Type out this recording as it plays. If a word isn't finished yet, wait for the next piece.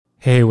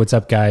Hey, what's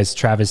up, guys?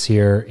 Travis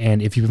here.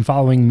 And if you've been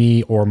following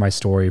me or my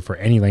story for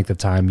any length of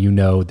time, you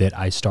know that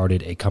I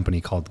started a company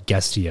called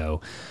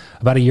Guestio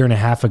about a year and a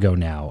half ago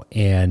now.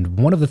 And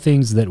one of the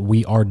things that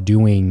we are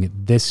doing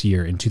this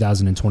year in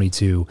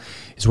 2022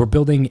 is we're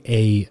building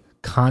a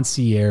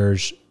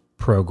concierge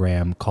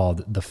program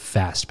called the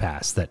Fast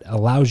Pass that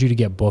allows you to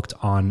get booked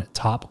on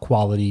top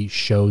quality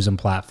shows and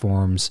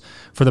platforms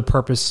for the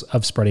purpose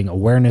of spreading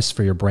awareness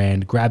for your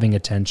brand, grabbing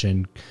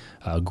attention,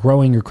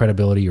 growing your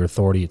credibility, your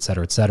authority, et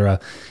cetera, et cetera.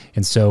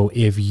 And so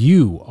if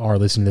you are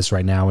listening to this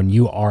right now and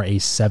you are a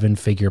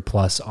 7-figure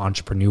plus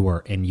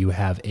entrepreneur and you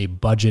have a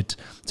budget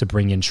to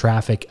bring in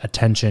traffic,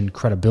 attention,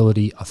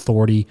 credibility,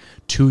 authority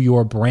to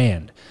your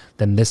brand,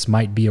 then this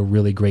might be a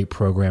really great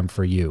program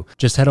for you.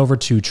 Just head over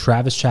to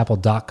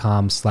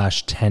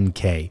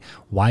travischappell.com/10K.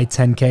 Why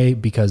 10K?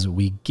 Because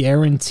we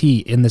guarantee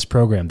in this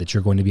program that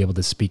you're going to be able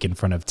to speak in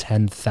front of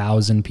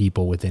 10,000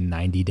 people within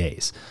 90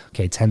 days.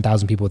 Okay,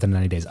 10,000 people within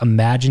 90 days.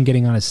 Imagine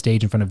getting on a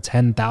stage in front of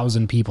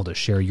 10,000 people to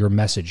share your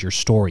message, your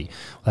story.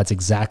 Well, that's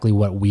exactly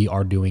what we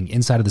are doing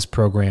inside of this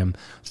program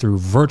through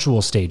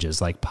virtual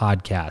stages like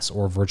podcasts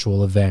or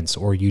virtual events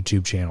or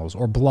YouTube channels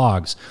or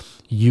blogs.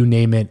 You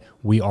name it,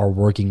 we are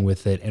working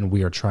with it, and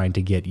we are trying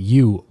to get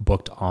you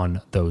booked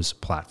on those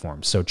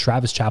platforms. So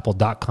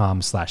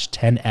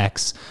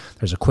travischappell.com/10X.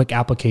 There's a quick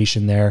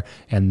application there,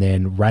 and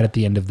then right at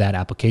the end of that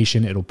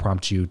application, it'll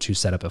prompt you to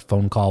set up a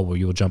phone call where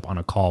you'll jump on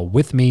a call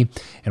with me,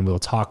 and we'll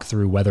talk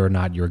through whether or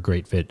not you're a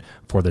great fit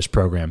for this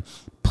program.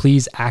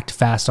 Please act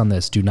fast on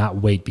this. Do not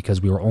wait,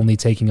 because we are only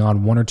taking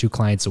on 1 or 2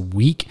 clients a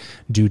week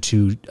due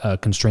to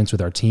constraints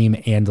with our team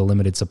and the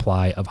limited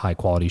supply of high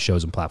quality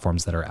shows and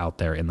platforms that are out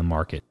there in the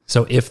market.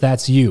 So if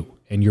that's you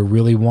and you're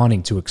really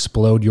wanting to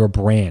explode your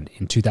brand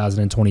in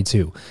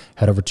 2022,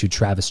 head over to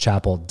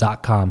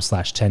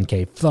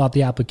travischappell.com/10K, fill out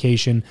the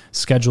application,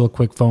 schedule a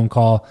quick phone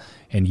call,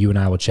 and you and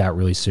I will chat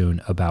really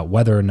soon about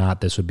whether or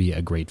not this would be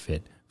a great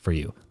fit for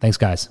you. Thanks,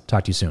 guys.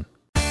 Talk to you soon.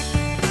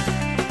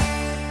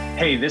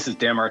 Hey, this is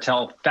Dan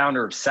Martell,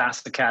 founder of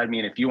SaaS Academy.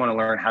 And if you want to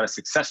learn how to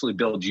successfully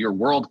build your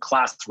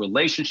world-class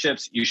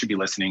relationships, you should be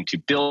listening to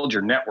Build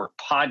Your Network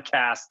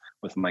podcast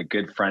with my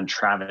good friend,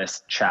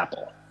 Travis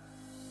Chappell.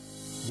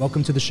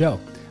 Welcome to the show.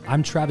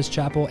 I'm Travis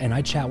Chappell, and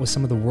I chat with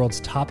some of the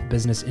world's top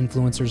business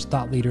influencers,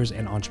 thought leaders,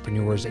 and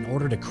entrepreneurs in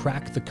order to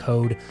crack the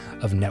code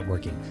of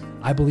networking.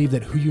 I believe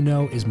that who you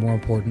know is more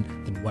important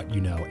than what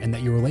you know, and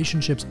that your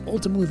relationships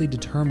ultimately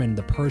determine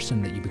the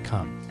person that you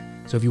become.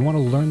 So if you want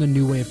to learn the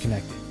new way of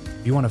connecting,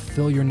 if you want to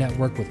fill your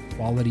network with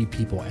quality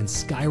people and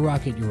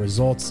skyrocket your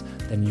results,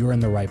 then you're in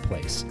the right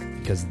place,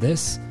 because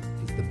this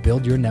is the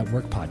Build Your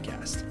Network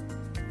podcast.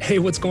 Hey,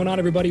 what's going on,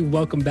 everybody?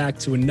 Welcome back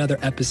to another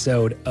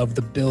episode of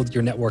the Build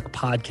Your Network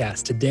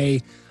podcast.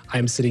 Today,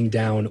 I'm sitting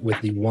down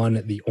with the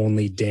one, the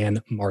only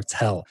Dan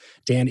Martell.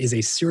 Dan is a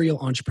serial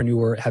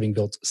entrepreneur, having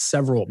built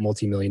several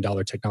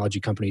multi-million-dollar technology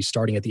companies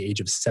starting at the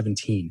age of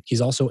 17.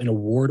 He's also an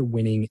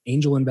award-winning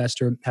angel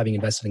investor, having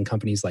invested in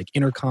companies like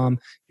Intercom,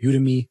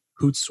 Udemy,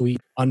 Hootsuite,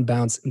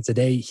 Unbounce, and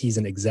today he's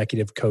an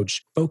executive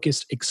coach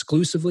focused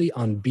exclusively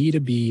on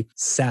B2B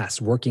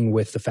SaaS, working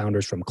with the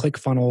founders from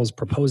ClickFunnels,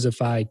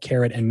 Proposify,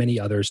 Carrot, and many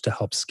others to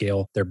help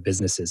scale their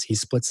businesses. He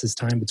splits his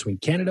time between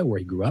Canada, where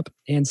he grew up,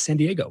 and San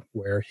Diego,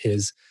 where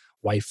his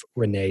wife,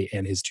 Renee,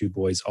 and his 2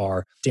 boys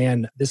are.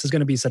 Dan, this is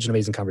going to be such an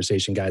amazing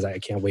conversation, guys. I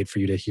can't wait for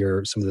you to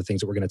hear some of the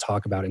things that we're going to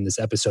talk about in this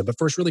episode. But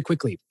first, really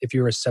quickly, if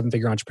you're a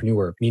 7-figure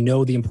entrepreneur, and you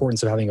know the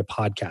importance of having a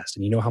podcast,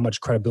 and you know how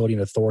much credibility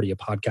and authority a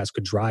podcast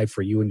could drive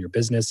for you and your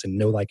business, and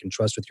know, like, and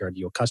trust with your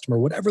ideal customer,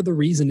 whatever the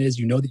reason is,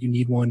 you know that you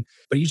need one,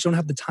 but you just don't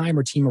have the time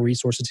or team or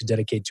resources to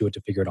dedicate to it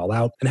to figure it all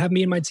out, and have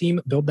me and my team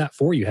build that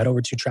for you. Head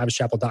over to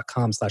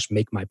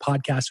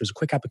travischappell.com/makemypodcast. There's a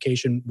quick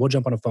application. We'll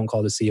jump on a phone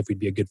call to see if we'd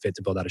be a good fit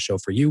to build out a show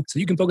for you, so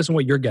you can focus on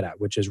what you're good at,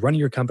 which is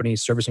running your company,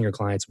 servicing your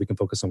clients. We can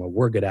focus on what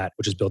we're good at,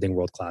 which is building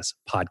world-class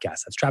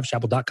podcasts. That's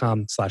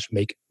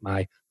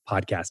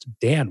travischappell.com/makemypodcast.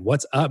 Dan,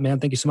 what's up,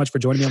 man? Thank you so much for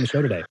joining me on the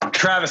show today.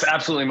 Travis,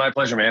 absolutely my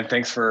pleasure, man.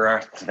 Thanks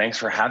for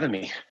having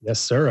me. Yes,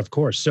 sir. Of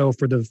course. So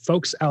for the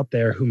folks out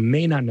there who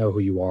may not know who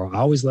you are, I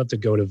always love to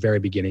go to the very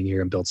beginning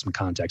here and build some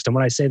context. And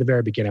when I say the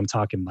very beginning, I'm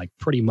talking like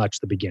pretty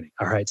much the beginning.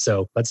 All right.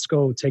 So let's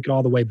go take it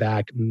all the way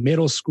back.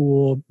 Middle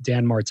school,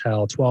 Dan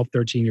Martell, 12,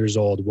 13 years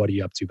old. What are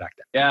you up to back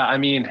then? Yeah, I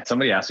mean,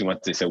 somebody asked me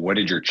once, they said, what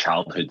did your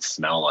childhood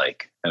smell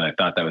like? And I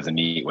thought that was a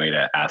neat way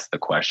to ask the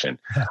question.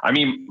 I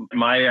mean,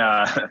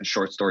 my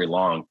short story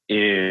long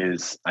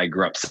is I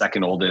grew up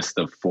second oldest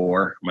of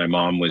 4. My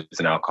mom was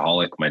an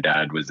alcoholic. My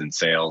dad was in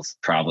sales,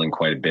 traveling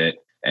quite a bit.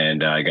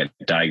 And I got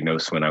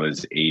diagnosed when I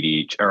was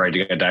I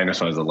got diagnosed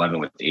when I was 11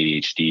 with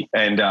ADHD.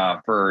 And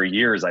for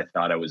years, I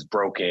thought I was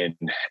broken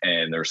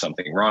and there was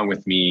something wrong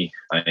with me.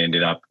 I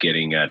ended up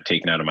getting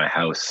taken out of my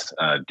house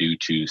due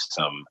to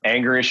some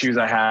anger issues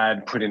I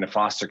had, put into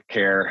foster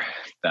care.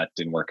 That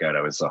didn't work out.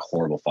 I was a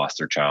horrible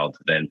foster child,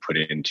 then put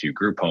into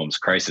group homes,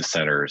 crisis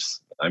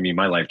centers. I mean,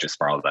 my life just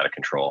spiraled out of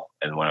control.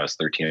 And when I was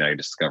 13, I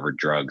discovered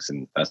drugs.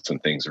 And that's when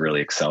things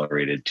really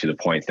accelerated to the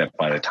point that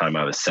by the time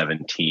I was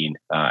 17,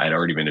 I'd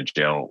already been to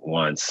jail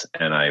once.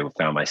 And I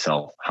found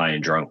myself high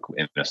and drunk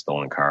in a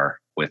stolen car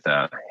with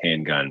a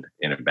handgun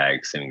in a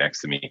bag sitting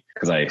next to me.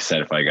 Because I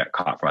said if I got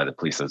caught by the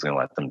police, I was going to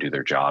let them do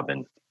their job.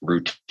 And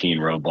routine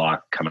roadblock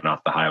coming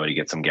off the highway to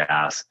get some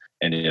gas,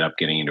 ended up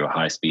getting into a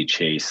high-speed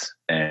chase.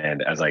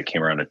 And as I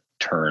came around a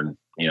turn,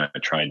 I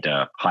tried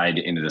to hide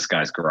into this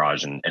guy's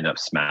garage and ended up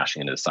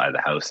smashing into the side of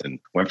the house and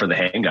went for the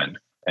handgun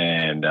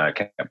and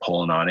kept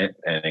pulling on it,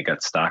 and it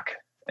got stuck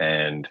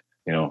and,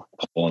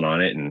 pulling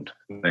on it. And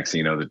next thing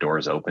you know, the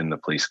doors open, the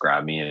police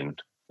grabbed me, and,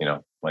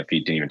 my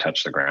feet didn't even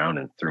touch the ground,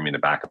 and threw me in the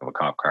back of a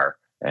cop car.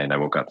 And I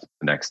woke up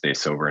the next day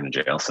sober in a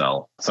jail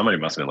cell. Somebody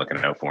must have been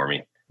looking out for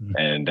me.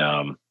 And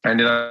I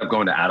ended up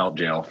going to adult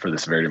jail for the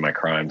severity of my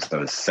crimes. I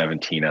was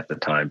 17 at the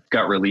time.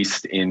 Got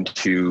released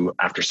into,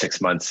 after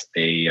 6 months,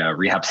 a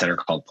rehab center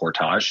called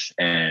Portage.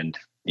 And,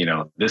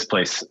 this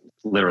place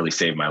literally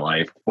saved my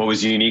life. What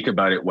was unique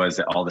about it was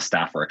that all the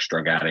staff were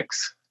ex-drug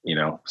addicts.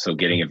 So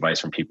getting advice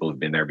from people who've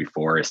been there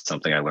before is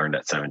something I learned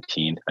at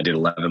 17. I did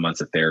 11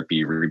 months of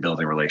therapy,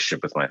 rebuilding a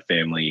relationship with my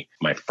family,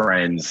 my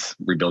friends,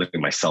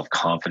 rebuilding my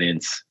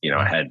self-confidence.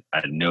 I had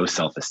no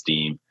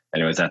self-esteem.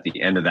 And it was at the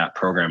end of that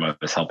program, I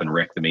was helping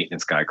Rick, the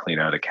maintenance guy, clean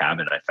out a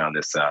cabin. I found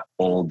this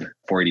old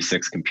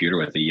 486 computer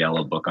with a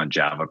yellow book on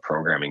Java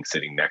programming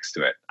sitting next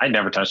to it. I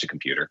never touched a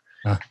computer.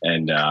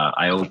 And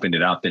I opened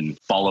it up and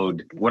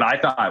followed what I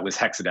thought was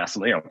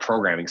hexadecimal.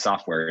 Programming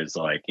software is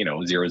like,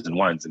 zeros and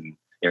ones, and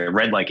it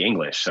read like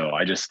English. So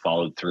I just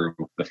followed through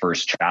the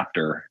first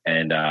chapter,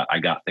 and I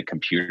got the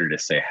computer to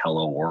say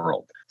hello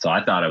world. So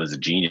I thought I was a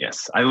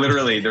genius. I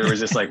literally, there was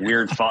this like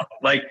weird,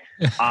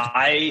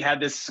 I had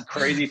this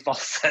crazy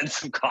false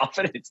sense of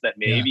confidence that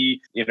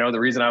maybe, the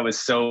reason I was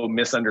so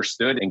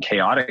misunderstood and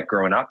chaotic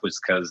growing up was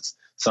because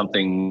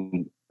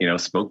something,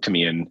 spoke to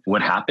me. And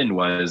what happened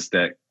was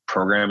that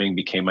programming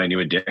became my new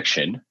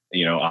addiction.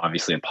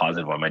 Obviously a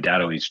positive one. My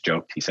dad always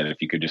joked, he said, if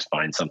you could just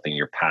find something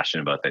you're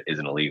passionate about that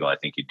isn't illegal, I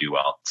think you'd do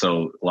well.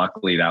 So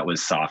luckily that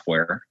was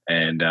software,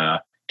 and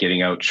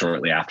getting out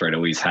shortly after, I'd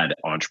always had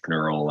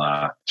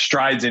entrepreneurial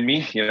strides in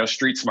me,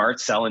 street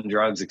smarts, selling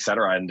drugs,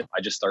 etc. And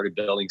I just started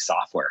building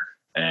software.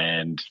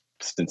 And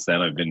since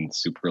then, I've been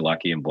super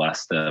lucky and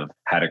blessed to have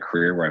had a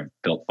career where I've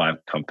built 5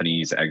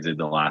 companies, exited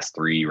the last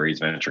 3,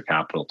 raised venture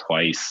capital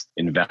twice,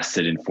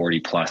 invested in 40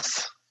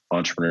 plus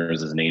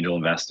entrepreneurs as an angel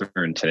investor.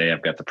 And today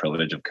I've got the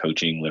privilege of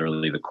coaching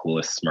literally the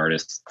coolest,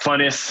 smartest,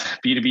 funnest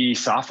B2B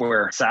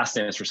software. SaaS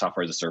stands for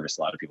software as a service.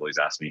 A lot of people always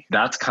ask me.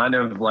 That's kind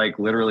of like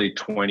literally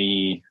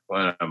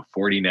I'm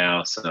 40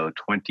 now. So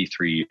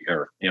 23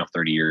 or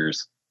 30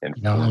 years in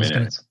 4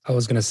 minutes. I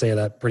was going to say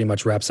that pretty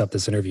much wraps up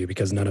this interview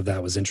because none of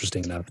that was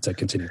interesting enough to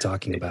continue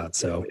talking about.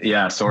 So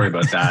yeah, sorry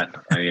about that.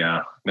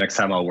 Next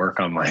time I'll work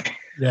on my,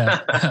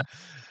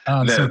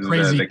 so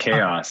crazy, the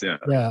chaos.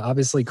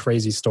 Obviously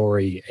crazy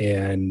story.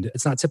 And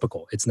it's not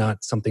typical. It's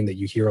not something that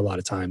you hear a lot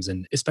of times.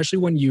 And especially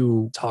when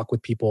you talk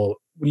with people,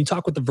 when you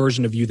talk with the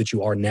version of you that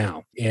you are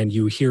now, and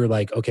you hear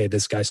like, okay,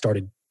 this guy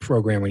started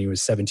program when he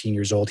was 17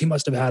 years old. He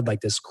must have had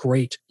like this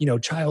great,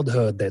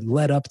 childhood that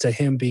led up to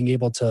him being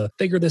able to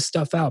figure this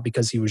stuff out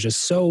because he was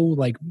just so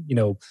like,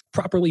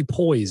 properly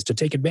poised to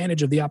take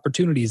advantage of the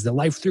opportunities that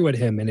life threw at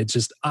him. And it's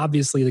just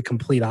obviously the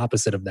complete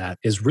opposite of that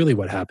is really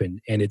what happened.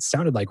 And it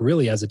sounded like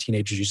really as a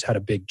teenager, you just had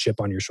a big chip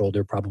on your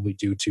shoulder, probably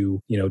due to,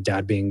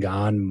 dad being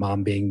gone,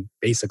 mom being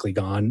basically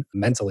gone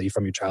mentally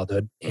from your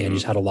childhood. And you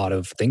just had a lot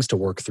of things to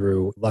work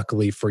through.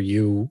 Luckily for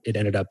you, it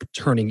ended up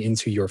turning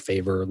into your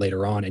favor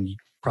later on. And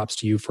props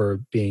to you for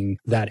being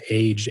that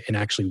age and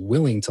actually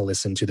willing to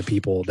listen to the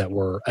people that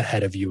were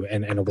ahead of you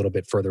and a little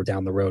bit further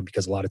down the road,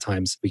 because a lot of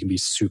times we can be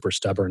super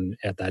stubborn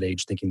at that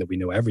age thinking that we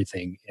know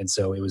everything. And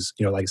so it was,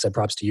 like I said,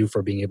 props to you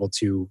for being able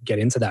to get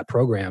into that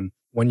program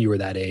when you were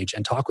that age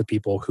and talk with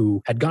people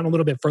who had gone a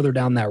little bit further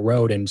down that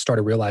road and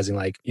started realizing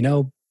like,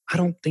 I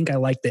don't think I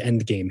like the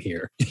end game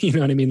here. You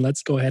know what I mean?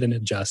 Let's go ahead and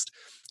adjust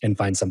and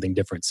find something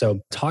different. So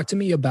talk to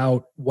me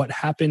about what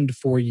happened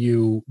for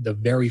you, the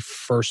very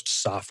first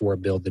software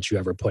build that you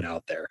ever put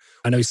out there.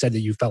 I know you said that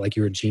you felt like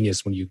you were a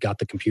genius when you got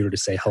the computer to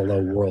say hello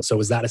world. So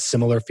was that a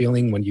similar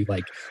feeling when you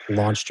like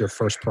launched your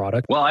first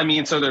product? Well, I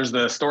mean, so there's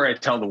the story I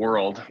tell the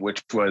world,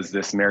 which was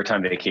this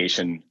maritime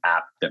vacation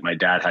app that my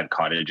dad had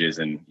cottages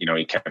and,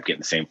 he kept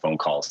getting the same phone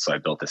calls. So I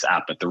built this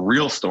app. But the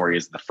real story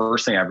is the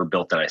first thing I ever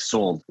built that I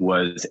sold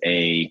was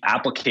a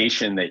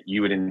application that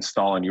you would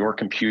install on your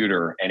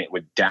computer and it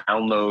would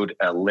download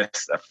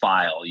a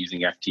file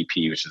using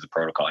FTP, which is a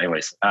protocol.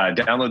 Anyways,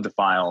 download the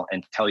file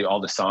and tell you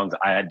all the songs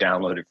I had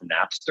downloaded from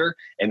Napster.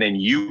 And then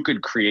you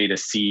could create a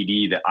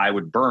CD that I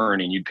would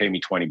burn and you'd pay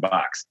me $20.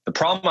 The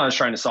problem I was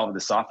trying to solve with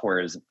the software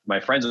is my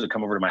friends would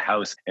come over to my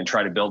house and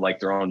try to build like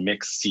their own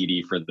mix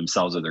CD for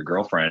themselves or their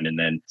girlfriend and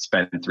then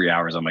spend 3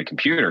 hours on my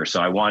computer.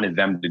 So I wanted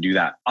them to do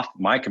that off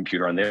my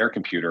computer on their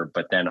computer,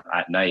 but then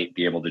at night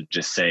be able to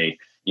just say,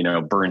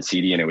 burn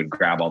CD and it would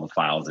grab all the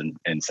files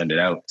and send it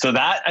out. So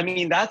that's,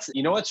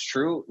 it's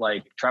true.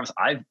 Like Travis,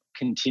 I've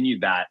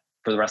continued that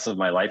for the rest of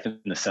my life in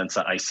the sense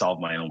that I solve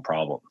my own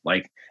problem.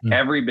 Like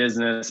every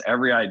business,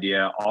 every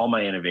idea, all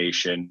my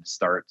innovation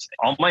starts,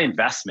 all my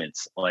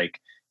investments, like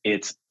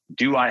it's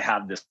do I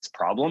have this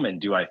problem and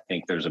do I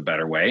think there's a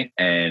better way?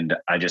 And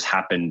I just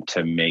happened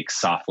to make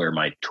software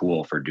my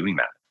tool for doing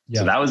that.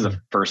 So that was the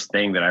first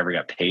thing that I ever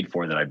got paid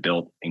for that I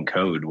built in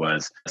code,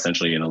 was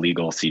essentially an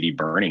illegal CD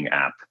burning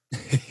app.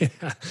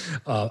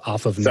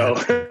 Off of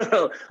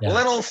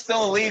little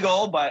still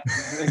illegal, but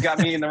it got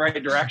me in the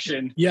right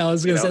direction. Yeah, I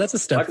was going to say that's a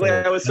step Luckily,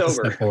 forward. I was sober.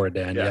 Step forward,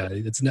 Dan. Yeah.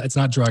 It's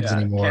not drugs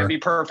anymore. Can't be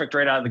perfect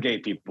right out of the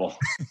gate, people.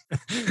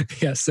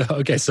 Yeah.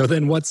 So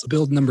then what's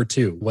build number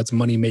 2? What's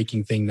money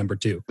making thing number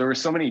 2? There were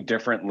so many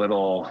different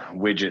little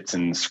widgets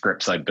and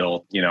scripts I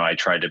built. I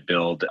tried to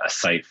build a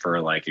site for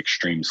like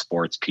extreme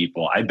sports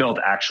people. I built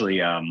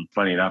actually,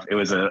 funny enough, it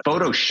was a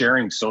photo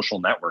sharing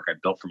social network I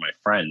built for my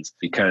friends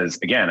because,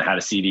 again, I had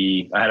a CD.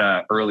 I had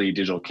an early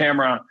digital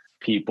camera.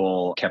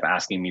 People kept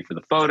asking me for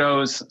the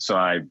photos. So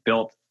I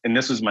built, and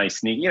this was my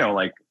sneak,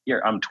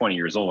 I'm 20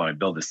 years old when I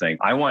built this thing.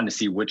 I wanted to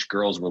see which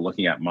girls were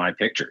looking at my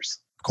pictures.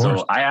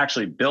 So I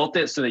actually built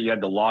it so that you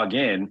had to log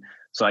in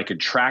so I could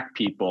track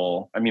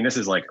people. I mean, this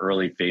is like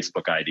early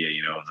Facebook idea,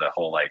 the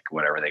whole like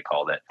whatever they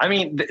called it. I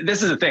mean,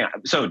 this is the thing.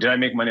 So did I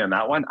make money on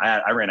that one?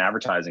 I ran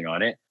advertising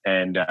on it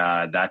and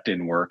that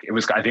didn't work.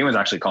 I think it was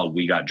actually called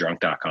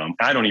wegotdrunk.com.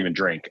 I don't even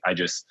drink. I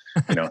just,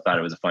 thought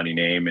it was a funny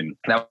name. And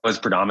that was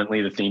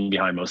predominantly the theme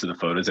behind most of the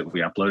photos that we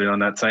uploaded on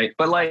that site.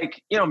 But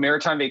like,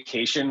 Maritime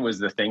Vacation was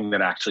the thing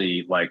that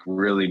actually like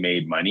really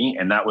made money.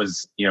 And that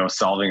was,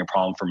 solving a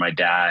problem for my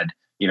dad.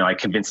 I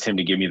convinced him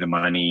to give me the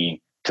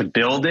money to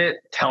build it,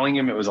 telling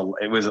him it was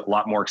a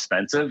lot more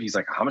expensive. He's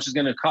like, how much is it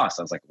going to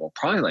cost? I was like, well,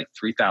 probably like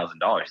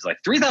 $3,000. He's like,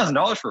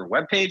 $3,000 for a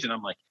web page? And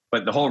I'm like,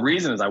 but the whole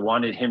reason is I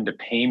wanted him to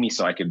pay me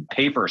so I could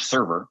pay for a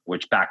server,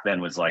 which back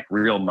then was like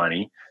real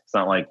money. It's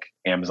not like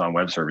Amazon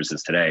Web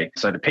Services today.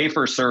 So I had to pay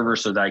for a server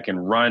so that I can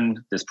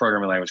run this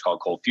programming language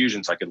called Cold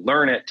Fusion so I could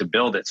learn it to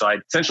build it. So I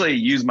essentially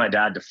used my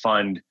dad to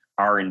fund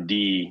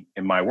R&D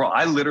in my world.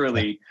 I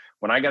literally,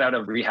 when I got out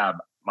of rehab,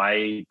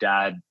 my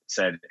dad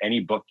said, any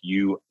book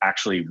you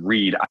actually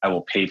read, I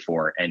will pay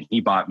for. And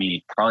he bought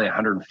me probably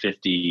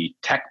 150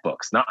 tech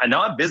books,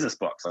 not business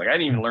books. Like I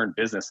didn't even learn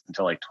business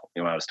until like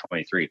when I was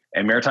 23.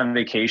 And Maritime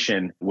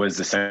Vacation was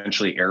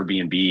essentially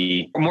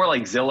Airbnb, or more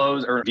like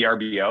Zillow's or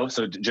VRBO.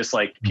 So just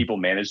like people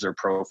manage their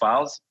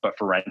profiles, but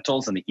for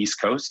rentals on the East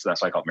Coast. So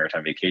that's why I call it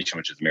Maritime Vacation,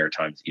 which is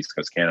Maritime's East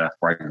Coast Canada,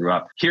 where I grew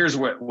up. Here's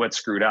what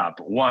screwed up.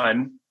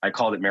 One, I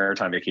called it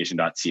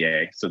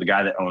maritimevacation.ca. So the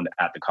guy that owned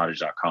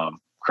atthecottage.com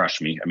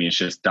crushed me. I mean, it's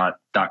just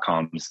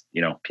 .coms,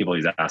 people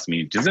always ask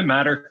me, does it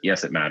matter?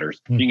 Yes, it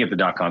matters. You can get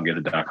the .com, get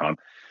the .com.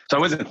 So I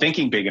wasn't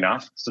thinking big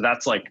enough. So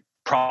that's like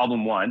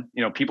problem one.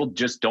 People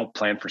just don't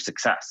plan for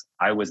success.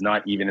 I was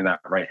not even in that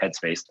right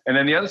headspace. And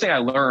then the other thing I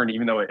learned,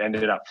 even though it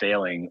ended up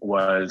failing,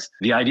 was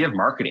the idea of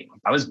marketing.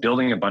 I was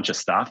building a bunch of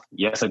stuff.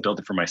 Yes, I built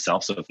it for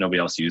myself. So if nobody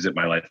else used it,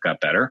 my life got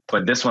better.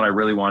 But this one, I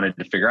really wanted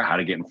to figure out how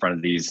to get in front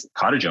of these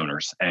cottage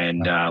owners.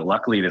 And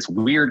luckily, this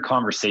weird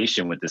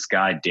conversation with this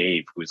guy,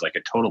 Dave, who was like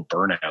a total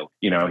burnout.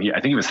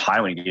 I think he was high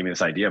when he gave me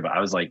this idea, but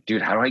I was like,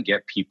 dude, how do I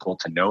get people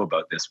to know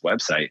about this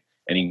website?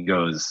 And he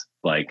goes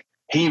like,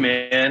 hey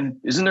man,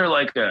 isn't there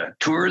like a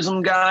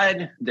tourism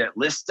guide that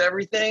lists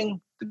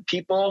everything? The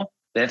people,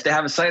 that if they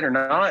have a site or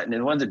not, and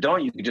the ones that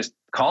don't, you can just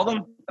call them.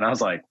 And I was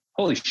like,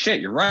 holy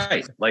shit, you're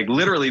right. Like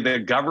literally the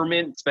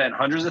government spent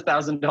hundreds of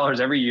thousands of dollars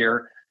every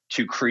year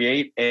to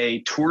create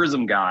a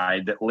tourism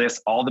guide that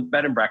lists all the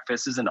bed and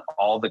breakfasts and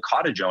all the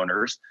cottage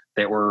owners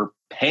that were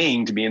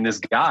paying to be in this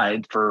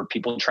guide for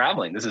people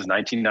traveling. This is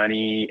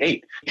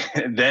 1998.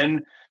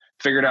 Then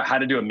figured out how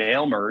to do a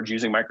mail merge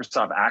using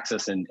Microsoft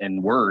Access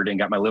and Word, and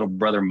got my little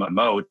brother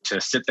Mo to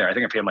sit there. I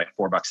think I paid him like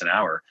 $4 an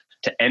hour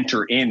to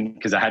enter in,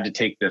 because I had to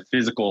take the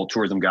physical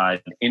tourism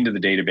guide into the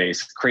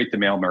database, create the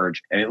mail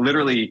merge. And it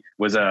literally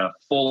was a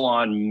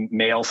full-on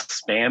mail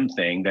spam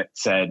thing that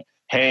said,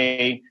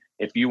 hey,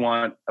 if you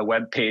want a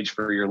web page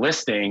for your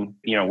listing,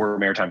 we're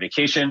Maritime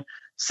Vacation,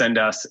 send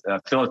us,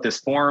 fill out this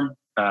form,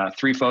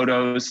 3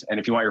 photos. And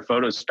if you want your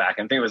photos back,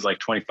 I think it was like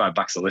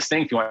 $25 a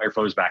listing. If you want your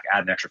photos back,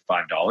 add an extra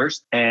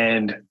 $5.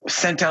 And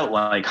sent out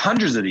like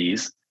hundreds of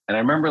these. And I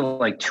remember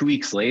like 2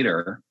 weeks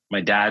later,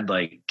 my dad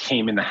like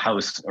came in the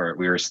house, or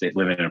we were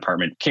living in an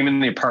apartment, came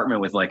in the apartment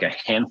with like a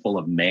handful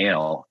of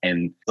mail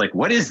and like,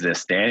 what is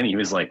this, Dan? He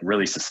was like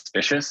really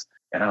suspicious.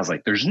 And I was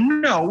like, there's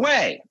no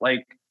way.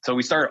 So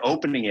we started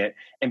opening it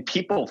and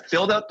people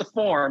filled out the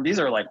form. These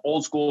are like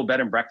old school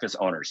bed and breakfast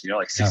owners,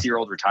 like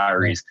 60-year-old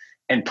retirees,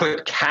 and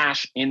put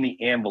cash in the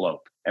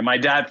envelope. And my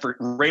dad,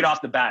 right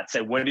off the bat,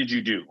 said, what did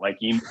you do? Like,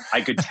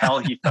 I could tell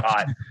he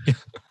thought,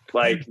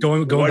 like,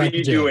 going what are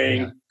you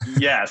doing? Yeah.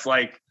 Yes,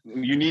 like,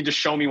 you need to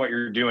show me what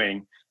you're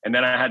doing. And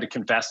then I had to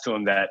confess to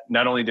him that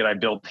not only did I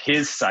build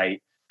his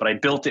site, but I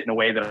built it in a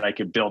way that I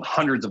could build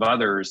hundreds of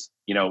others,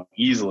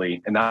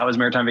 easily. And that was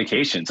Maritime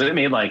Vacation. So it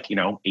made like,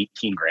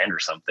 18 grand or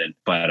something.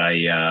 But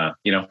I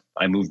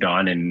moved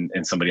on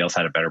and somebody else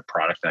had a better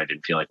product and I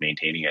didn't feel like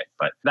maintaining it.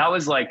 But that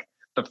was like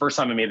the first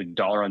time I made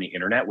 $1 on the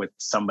internet with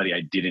somebody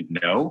I didn't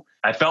know.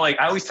 I felt like,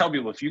 I always tell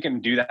people, if you can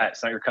do that,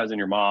 it's not your cousin,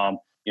 your mom,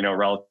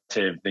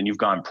 relative, then you've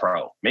gone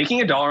pro. Making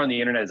 $1 on the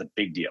internet is a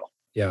big deal.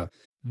 Yeah.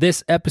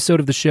 This episode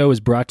of the show is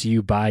brought to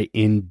you by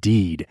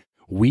Indeed.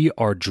 We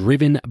are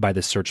driven by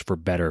the search for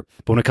better.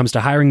 But when it comes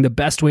to hiring, the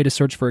best way to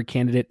search for a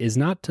candidate is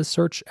not to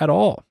search at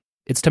all.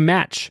 It's to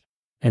match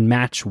and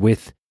match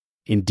with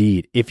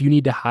Indeed. If you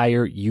need to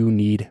hire, you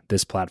need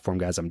this platform,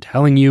 guys. I'm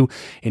telling you,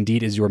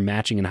 Indeed is your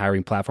matching and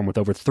hiring platform with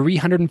over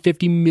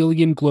 350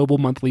 million global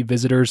monthly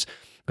visitors,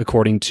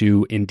 according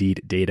to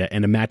Indeed data,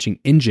 and a matching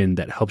engine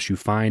that helps you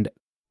find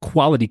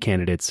quality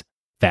candidates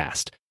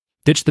fast.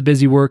 Ditch the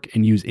busy work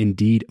and use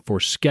Indeed for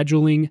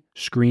scheduling,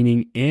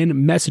 screening, and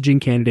messaging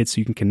candidates so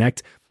you can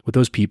connect with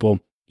those people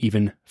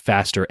even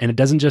faster. And it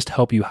doesn't just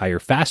help you hire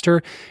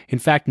faster. In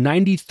fact,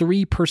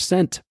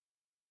 93%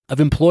 of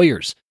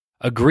employers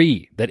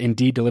agree that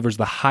Indeed delivers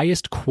the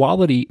highest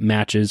quality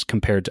matches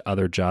compared to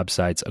other job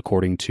sites,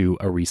 according to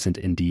a recent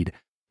Indeed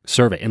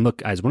survey. And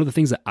look, guys, one of the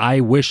things that I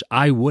wish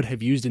I would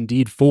have used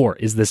Indeed for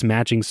is this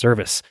matching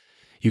service.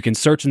 You can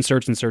search and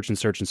search and search and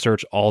search and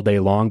search all day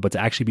long, but to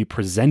actually be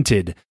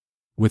presented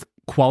with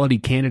quality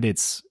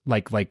candidates,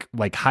 like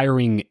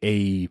hiring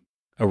a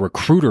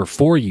recruiter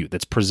for you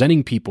that's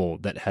presenting people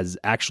that has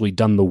actually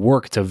done the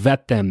work to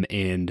vet them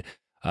and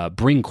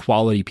bring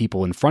quality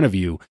people in front of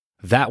you,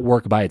 that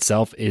work by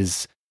itself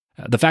is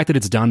the fact that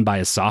it's done by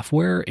a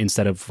software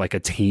instead of like a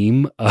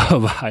team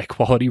of high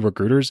quality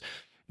recruiters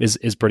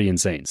is pretty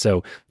insane.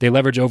 So they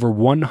leverage over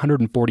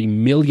 140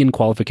 million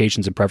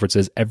qualifications and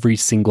preferences every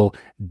single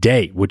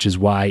day, which is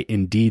why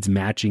Indeed's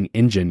matching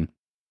engine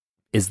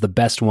is the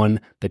best one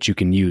that you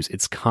can use.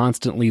 It's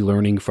constantly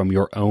learning from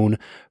your own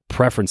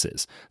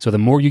preferences. So the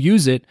more you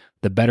use it,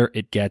 the better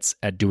it gets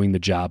at doing the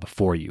job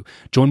for you.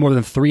 Join more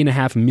than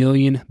 3.5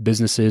 million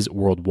businesses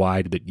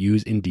worldwide that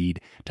use Indeed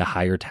to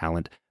hire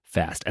talent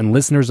fast. And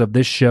listeners of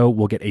this show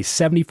will get a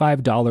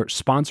 $75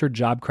 sponsored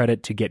job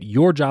credit to get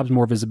your jobs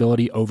more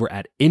visibility over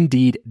at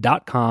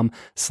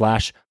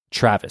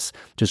Indeed.com/Travis.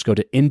 Just go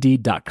to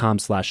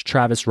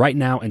Indeed.com/Travis right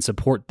now and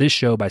support this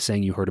show by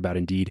saying you heard about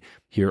Indeed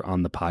here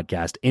on the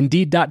podcast.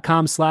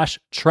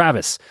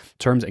 Indeed.com/Travis.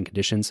 Terms and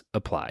conditions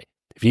apply.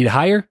 If you need to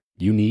hire,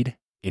 you need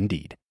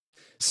Indeed.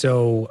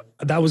 So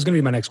that was going to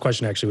be my next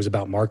question, actually, was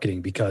about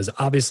marketing, because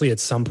obviously at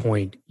some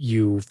point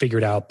you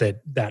figured out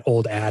that that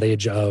old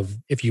adage of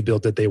if you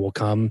build it, they will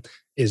come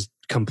is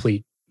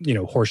complete,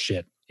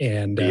 horseshit.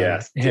 And,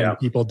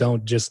 people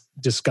don't just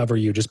discover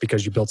you just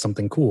because you built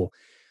something cool.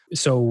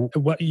 So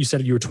what you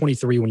said, you were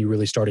 23 when you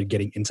really started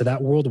getting into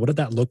that world. What did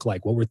that look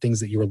like? What were things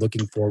that you were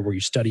looking for? Were you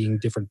studying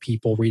different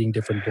people, reading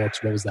different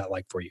books? What was that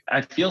like for you?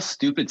 I feel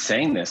stupid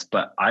saying this,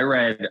 but I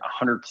read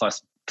 100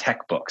 plus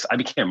tech books. I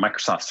became a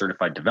Microsoft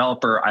certified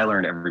developer. I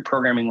learned every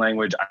programming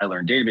language. I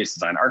learned database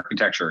design,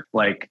 architecture,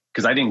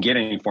 because I didn't get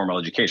any formal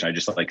education. I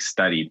just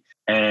studied.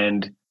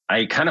 And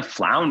I kind of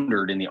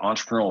floundered in the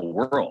entrepreneurial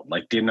world,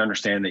 didn't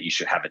understand that you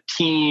should have a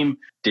team,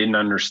 didn't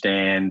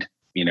understand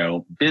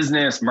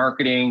business,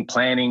 marketing,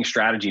 planning,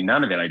 strategy,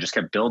 none of it. I just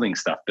kept building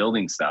stuff.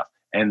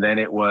 And then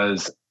I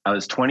was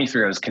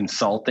 23, I was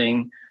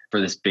consulting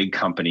for this big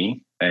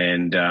company.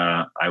 And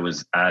I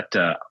was at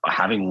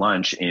having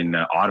lunch in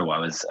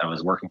Ottawa. I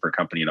was working for a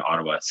company in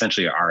Ottawa,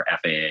 essentially our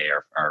FAA,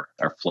 our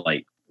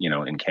flight,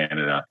 in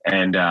Canada.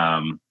 And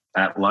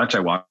at lunch, I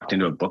walked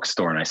into a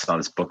bookstore and I saw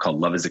this book called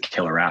Love is a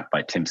Killer App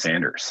by Tim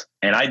Sanders.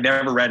 And I'd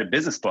never read a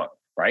business book.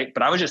 Right.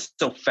 But I was just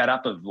so fed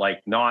up of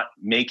not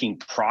making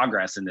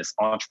progress in this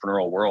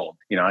entrepreneurial world.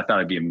 I thought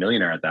I'd be a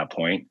millionaire at that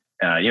point.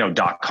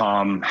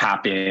 .com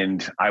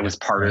happened. I was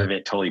part of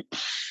it, totally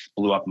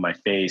blew up in my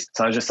face.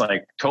 So I was just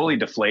totally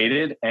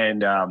deflated.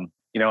 And, I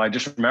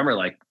just remember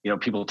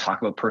people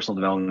talk about personal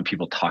development,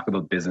 people talk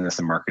about business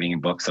and marketing in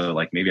books. So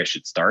maybe I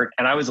should start.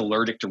 And I was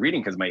allergic to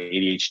reading because of my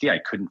ADHD. I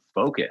couldn't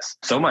focus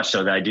so much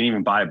so that I didn't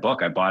even buy a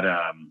book. I bought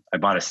a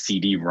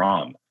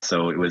CD-ROM.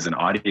 So it was an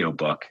audio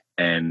book.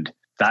 And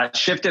that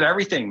shifted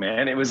everything,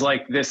 man. It was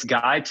this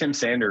guy, Tim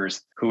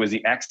Sanders, who was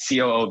the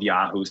ex-COO of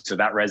Yahoo. So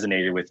that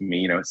resonated with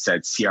me. It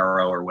said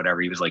CRO or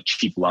whatever. He was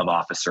Chief Love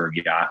Officer of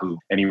Yahoo.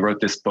 And he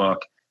wrote this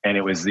book. And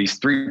it was these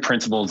 3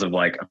 principles of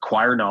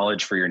acquire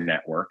knowledge for your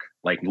network,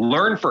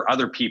 learn for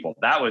other people.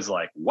 That was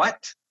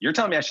what? You're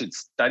telling me I should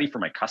study for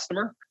my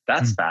customer?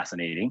 That's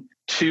fascinating.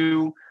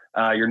 2,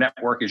 your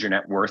network is your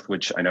net worth,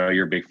 which I know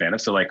you're a big fan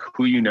of. So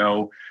who you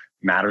know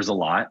matters a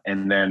lot.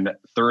 And then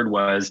 3rd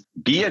was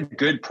be a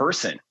good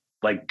person.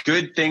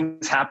 Good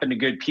things happen to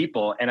good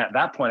people. And at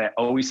that point, I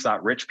always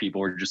thought rich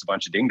people were just a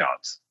bunch of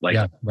ding-dongs,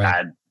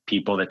 bad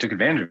people that took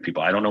advantage of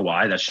people. I don't know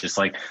why. That's just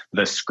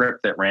the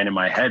script that ran in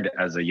my head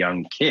as a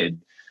young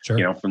kid.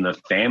 Sure. From the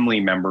family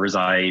members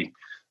I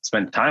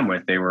spent time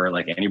with, they were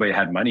anybody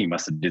had money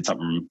must have did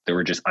something. They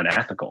were just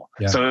unethical.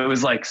 Yeah. So it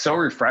was so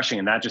refreshing.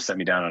 And that just set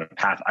me down on a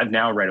path. I've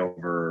now read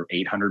over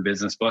 800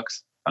 business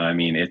books. I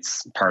mean,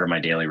 it's part of my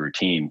daily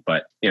routine,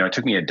 but it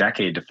took me a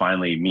decade to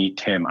finally meet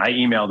Tim. I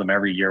emailed him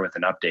every year with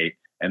an update.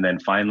 And then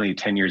finally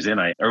 10 years in,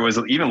 or it was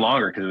even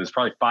longer because it was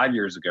probably 5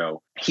 years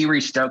ago, he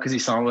reached out because he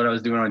saw what I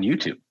was doing on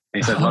YouTube.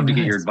 And he said, love to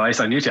get your advice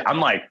on YouTube. I'm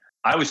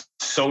I was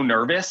so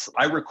nervous.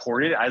 I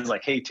recorded. I was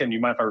hey, Tim, do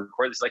you mind if I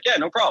record this? He's yeah,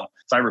 no problem.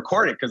 So I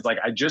recorded because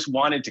I just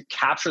wanted to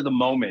capture the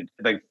moment.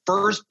 The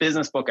first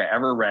business book I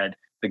ever read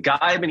the guy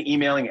I've been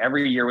emailing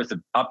every year with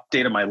the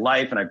update of my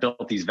life, and I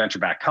built these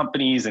venture-backed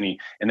companies, and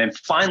then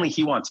finally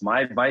he wants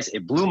my advice.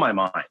 It blew my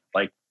mind.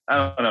 Like,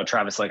 I don't know,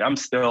 Travis, like I'm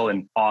still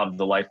in awe of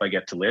the life I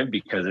get to live,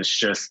 because it's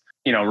just,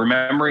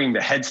 remembering the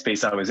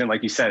headspace I was in.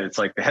 Like you said, it's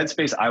like the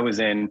headspace I was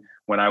in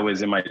when I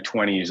was in my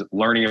 20s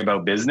learning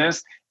about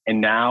business. And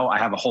now I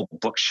have a whole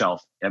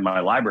bookshelf in my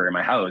library in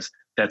my house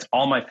that's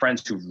all my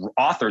friends who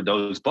authored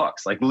those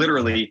books, like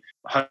literally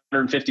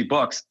 150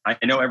 books. I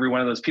know every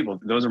one of those people.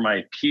 Those are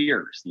my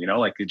peers,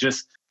 like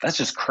that's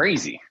just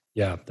crazy.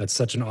 Yeah, that's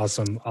such an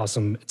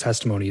awesome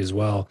testimony as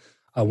well.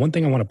 One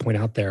thing I want to point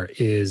out there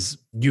is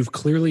you've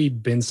clearly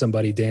been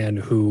somebody, Dan,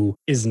 who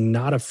is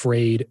not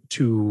afraid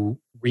to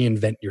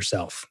reinvent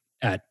yourself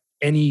at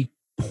any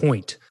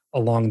point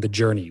along the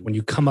journey. When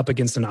you come up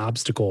against an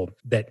obstacle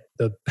that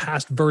the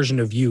past version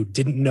of you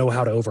didn't know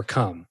how to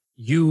overcome,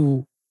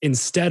 you,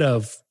 instead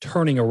of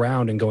turning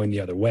around and going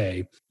the other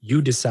way,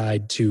 you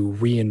decide to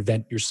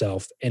reinvent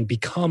yourself and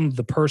become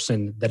the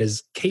person that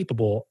is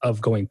capable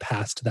of going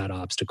past that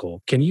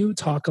obstacle. Can you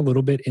talk a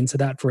little bit into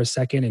that for a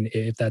second? And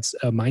if that's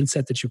a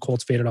mindset that you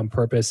cultivated on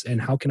purpose,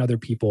 and how can other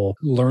people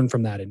learn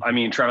from that? I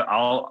mean, Trevor,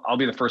 I'll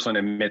be the first one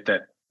to admit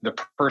that the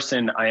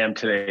person I am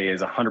today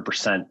is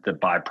 100% the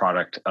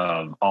byproduct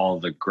of all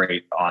the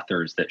great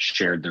authors that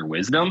shared their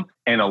wisdom.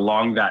 And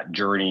along that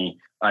journey,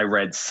 I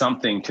read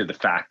something to the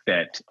fact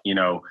that,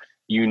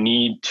 you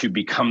need to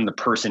become the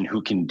person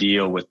who can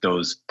deal with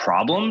those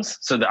problems.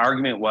 So the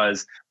argument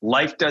was,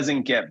 life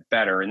doesn't get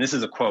better. And this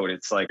is a quote.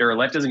 It's like, or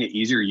life doesn't get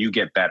easier, you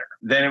get better.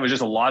 Then it was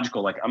just a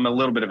logical, like, I'm a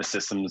little bit of a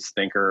systems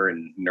thinker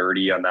and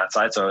nerdy on that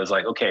side. So I was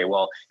like, okay,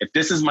 well, if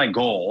this is my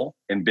goal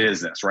in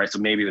business, right? So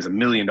maybe it was $1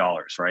 million,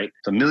 right?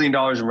 So $1 million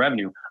in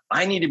revenue.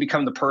 I need to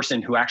become the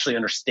person who actually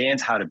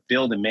understands how to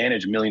build and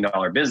manage $1 million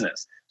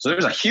business. So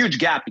there's a huge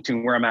gap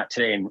between where I'm at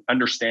today and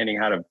understanding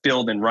how to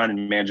build and run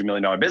and manage $1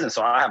 million business.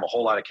 So I have a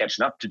whole lot of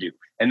catching up to do.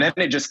 And then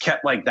it just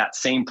kept like that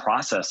same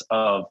process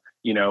of,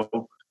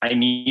 I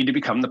need to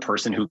become the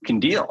person who can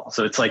deal.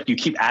 So it's like you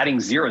keep adding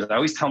zeros. I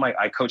always tell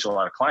I coach a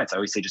lot of clients. I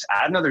always say, just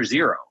add another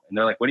zero. And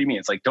they're like, what do you mean?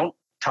 It's like, don't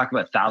talk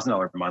about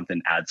 $1,000 a month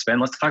in ad spend.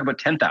 Let's talk about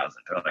 10,000.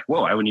 They're like,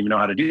 whoa, I wouldn't even know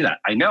how to do that.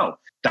 I know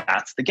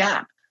that's the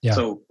gap. Yeah.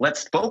 So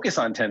let's focus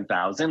on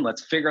 10,000.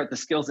 Let's figure out the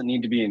skills that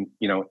need to be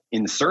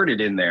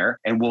inserted in there,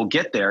 and we'll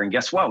get there. And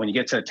guess what? When you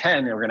get to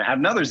 10, we're going to add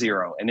another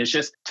zero. And it's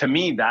just, to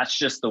me, that's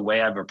just the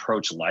way I've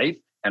approached life.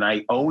 And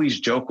I always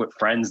joke with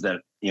friends that,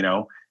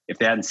 if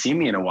they hadn't seen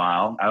me in a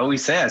while, I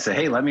say,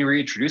 hey, let me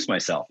reintroduce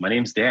myself. My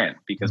name's Dan,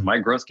 because my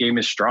growth game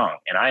is strong.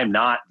 And I am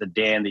not the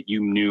Dan that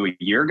you knew a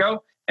year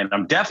ago. And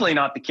I'm definitely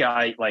not the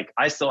guy,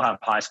 I still have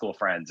high school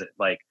friends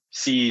that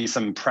see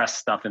some press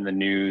stuff in the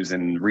news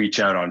and reach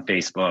out on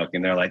Facebook.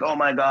 And they're like, oh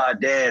my God,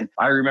 Dan,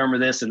 I remember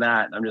this and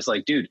that. And I'm just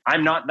like, dude,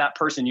 I'm not that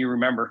person you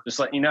remember. Just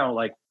let you know,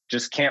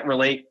 just can't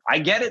relate. I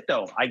get it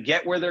though. I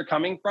get where they're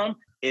coming from.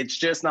 It's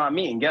just not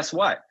me. And guess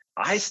what?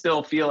 I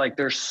still feel like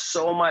there's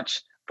so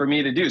much for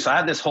me to do. So I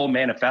have this whole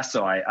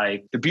manifesto.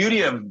 The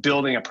beauty of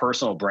building a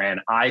personal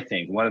brand, I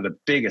think one of the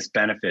biggest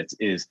benefits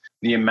is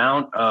the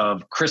amount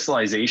of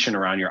crystallization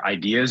around your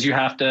ideas you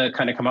have to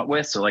kind of come up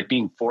with. So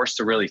being forced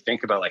to really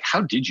think about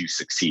how did you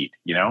succeed,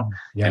 Yeah.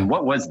 And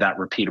what was that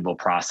repeatable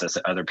process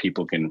that other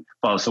people can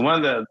follow? So one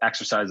of the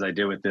exercises I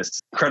did with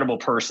this incredible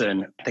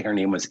person, I think her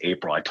name was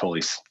April.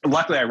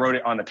 Luckily I wrote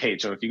it on the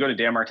page. So if you go to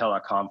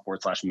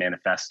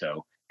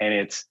danmartell.com/manifesto, and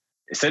it's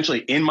essentially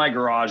in my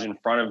garage in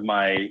front of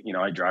my,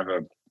 I drive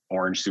a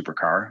orange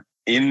supercar.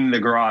 In the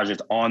garage,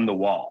 it's on the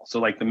wall.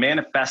 So the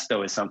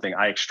manifesto is something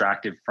I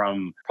extracted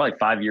from probably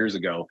 5 years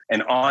ago.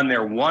 And on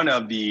there, one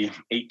of the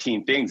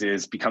 18 things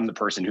is become the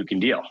person who can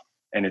deal.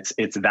 And it's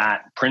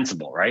that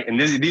principle, right? And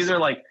these are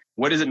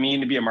what does it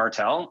mean to be a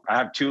Martell? I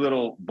have 2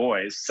 little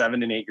boys,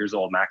 7 and 8 years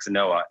old, Max and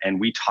Noah, and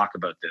we talk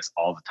about this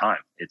all the time.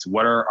 It's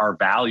what are our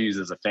values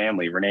as a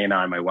family? Renee and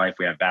I, my wife,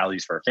 we have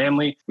values for our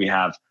family. We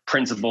have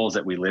principles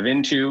that we live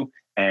into.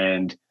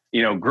 And,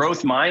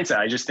 growth mindset,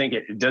 I just think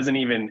it doesn't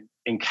even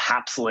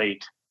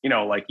encapsulate,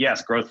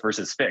 yes, growth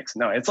versus fixed.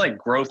 No, it's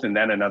growth and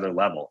then another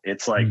level.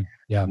 It's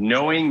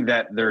knowing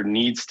that there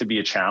needs to be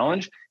a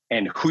challenge,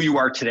 and who you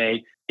are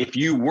today. If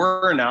you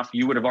were enough,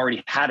 you would have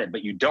already had it,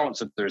 but you don't.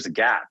 So there's a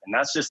gap. And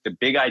that's just the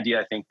big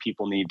idea I think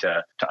people need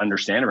to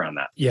understand around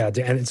that. Yeah.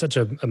 And it's such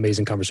an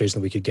amazing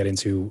conversation that we could get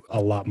into a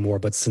lot more.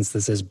 But since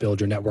this is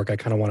Build Your Network, I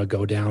kind of want to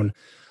go down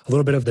a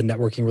little bit of the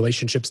networking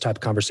relationships type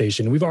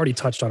conversation. We've already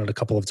touched on it a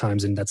couple of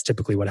times, and that's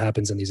typically what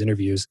happens in these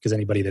interviews, because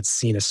anybody that's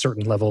seen a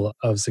certain level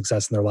of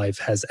success in their life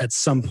has at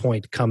some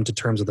point come to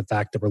terms with the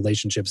fact that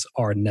relationships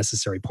are a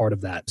necessary part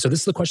of that. So this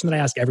is the question that I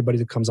ask everybody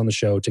that comes on the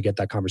show to get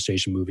that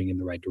conversation moving in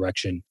the right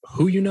direction.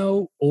 Who you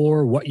know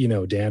or what you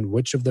know, Dan?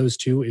 Which of those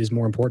two is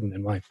more important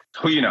and why?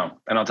 Who you know,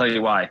 and I'll tell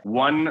you why.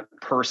 One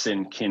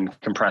person can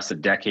compress a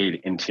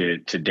decade into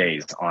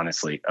days,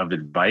 honestly, of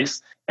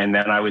advice. And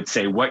then I would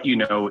say what you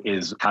know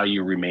is how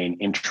you remain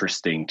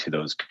interesting to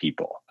those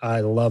people.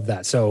 I love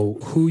that. So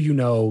who you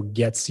know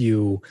gets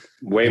you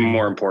way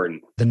more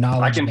important. The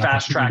knowledge. I can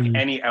fast track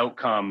any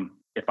outcome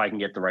if I can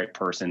get the right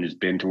person who's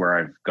been to where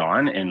I've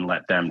gone and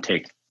let them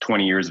take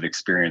 20 years of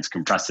experience,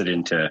 compress it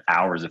into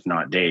hours, if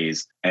not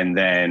days. And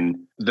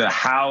then the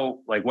how,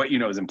 like what you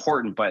know is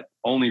important, but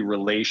only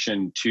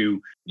relation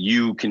to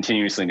you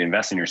continuously to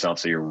invest in yourself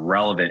so you're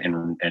relevant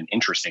and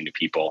interesting to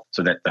people,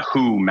 so that the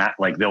who,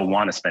 like they'll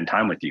want to spend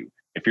time with you.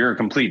 If you're a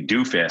complete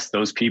doofus,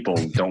 those people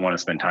don't want to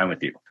spend time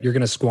with you. You're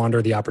going to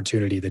squander the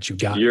opportunity that you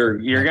got. You're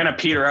going to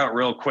peter out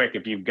real quick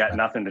if you've got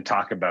nothing to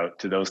talk about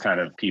to those kind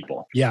of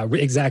people. Yeah,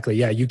 exactly.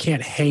 Yeah, you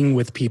can't hang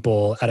with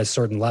people at a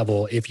certain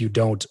level if you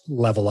don't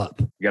level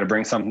up. You got to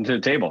bring something to the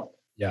table.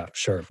 Yeah,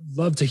 sure.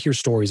 Love to hear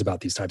stories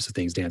about these types of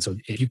things, Dan. So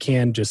if you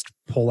can just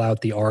pull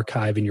out the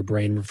archive in your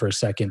brain for a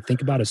second,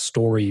 think about a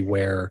story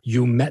where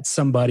you met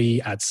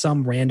somebody at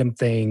some random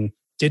thing,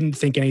 didn't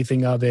think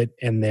anything of it,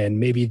 and then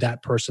maybe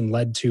that person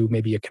led to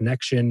maybe a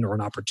connection or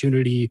an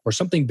opportunity or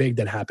something big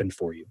that happened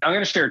for you. I'm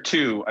going to share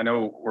two. I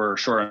know we're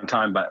short on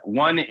time, but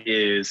one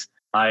is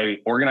I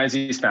organize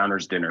these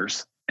founders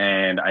dinners.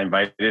 And I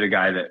invited a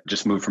guy that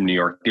just moved from New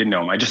York, didn't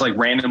know him. I just like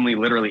randomly,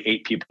 literally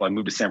 8 people. I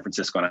moved to San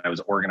Francisco and I was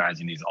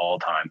organizing these all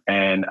the time.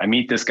 And I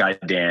meet this guy,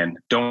 Dan,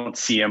 don't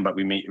see him, but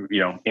we meet,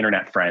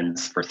 internet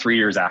friends for 3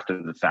 years after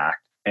the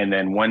fact. And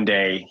then one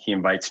day he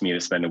invites me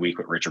to spend a week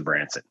with Richard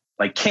Branson.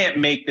 Like, can't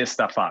make this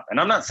stuff up. And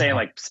I'm not saying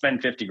like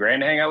spend 50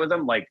 grand to hang out with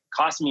him, like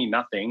cost me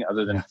nothing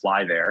other than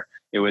fly there.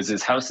 It was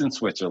his house in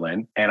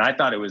Switzerland. And I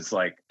thought it was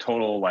like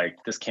total, like,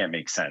 this can't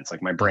make sense.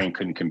 Like my brain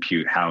couldn't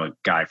compute how a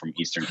guy from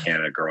Eastern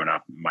Canada growing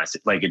up,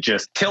 like it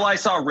just, till I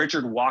saw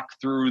Richard walk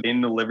through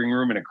in the living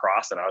room and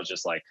across, and I was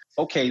just like,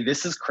 okay,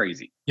 this is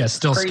crazy. Yeah.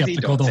 Still crazy.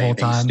 skeptical Don't the whole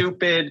time.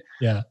 Stupid.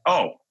 Yeah.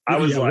 Oh, I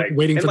was like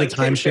waiting for the like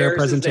timeshare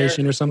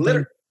presentation or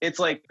something. It's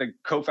like the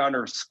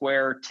co-founder of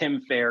Square,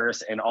 Tim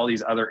Ferriss, and all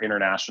these other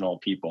international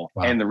people.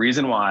 Wow. And the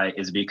reason why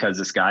is because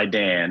this guy,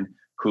 Dan,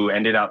 who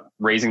ended up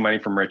raising money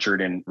from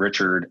Richard, and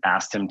Richard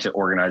asked him to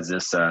organize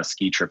this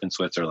ski trip in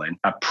Switzerland,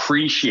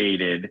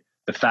 appreciated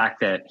the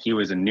fact that he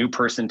was a new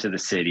person to the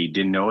city,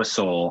 didn't know a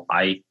soul.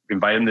 I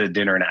invited him to the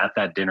dinner, and at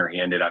that dinner, he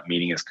ended up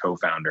meeting his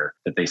co-founder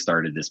that they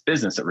started this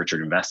business that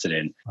Richard invested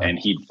in. Wow. And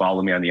he'd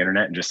follow me on the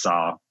internet and just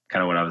saw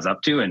kind of what I was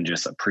up to and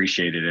just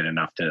appreciated it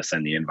enough to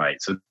send the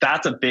invite. So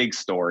that's a big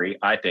story,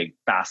 I think,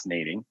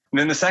 fascinating. And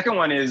then the second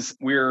one is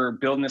we're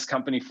building this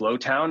company,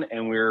 Flowtown,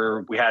 and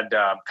we had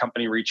a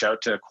company reach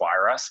out to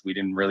acquire us. We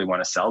didn't really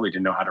want to sell. We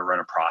didn't know how to run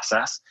a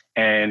process.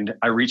 And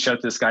I reached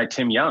out to this guy,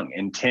 Tim Young.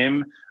 And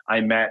Tim,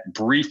 I met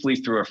briefly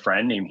through a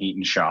friend named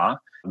Heaton Shaw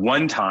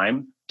one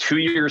time, 2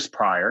 years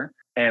prior.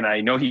 And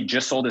I know he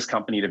just sold his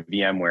company to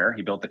VMware.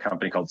 He built a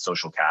company called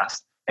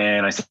SocialCast.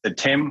 And I said,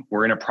 Tim,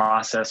 we're in a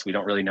process. We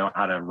don't really know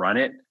how to run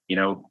it.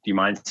 Do you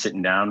mind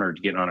sitting down or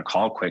getting on a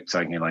call quick so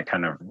I can like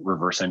kind of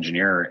reverse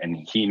engineer?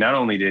 And he, not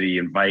only did he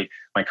invite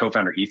my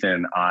co-founder, Ethan,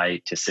 and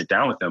I to sit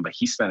down with him, but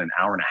he spent an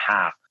hour and a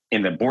half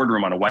in the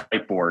boardroom on a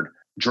whiteboard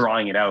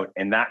drawing it out.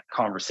 And that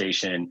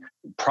conversation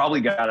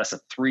probably got us a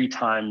 3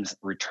 times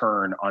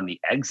return on the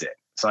exit.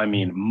 So, I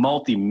mean,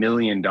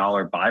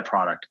 multi-million-dollar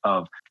byproduct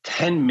of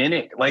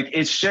 10-minute, like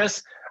it's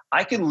just,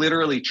 I can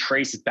literally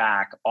trace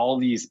back all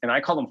these, and I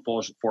call them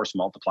force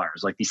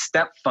multipliers, like these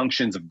step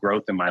functions of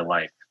growth in my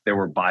life. There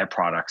were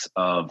byproducts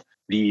of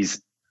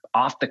these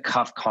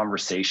off-the-cuff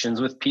conversations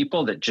with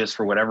people that just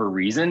for whatever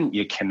reason,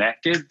 you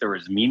connected, there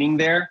was meaning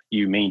there,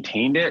 you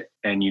maintained it,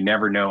 and you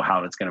never know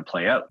how it's going to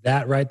play out.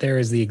 That right there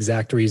is the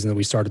exact reason that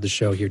we started the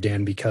show here,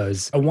 Dan,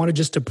 because I wanted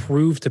just to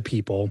prove to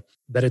people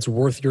that it's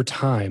worth your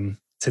time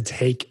to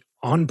take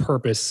on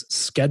purpose,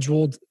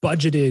 scheduled,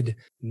 budgeted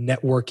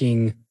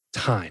networking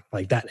time.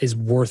 Like that is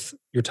worth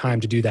your time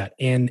to do that.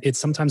 And it's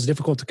sometimes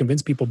difficult to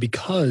convince people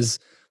because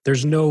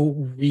there's no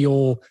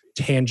real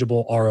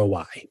tangible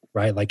ROI,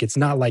 right? Like it's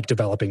not like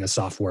developing a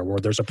software where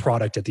there's a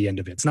product at the end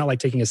of it. It's not like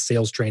taking a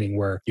sales training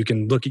where you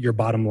can look at your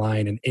bottom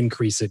line and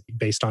increase it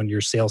based on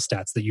your sales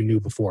stats that you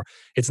knew before.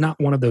 It's not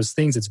one of those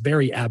things. It's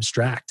very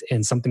abstract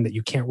and something that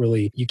you can't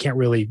really,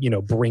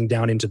 bring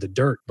down into the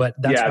dirt. But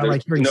that's why I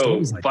like hearing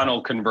stories like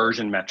funnel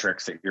conversion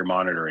metrics that you're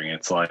monitoring.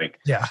 It's like,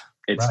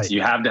 It's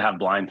You have to have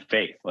blind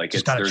faith. Like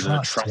there's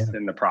a trust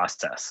in the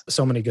process.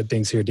 So many good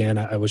things here, Dan.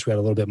 I wish we had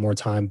a little bit more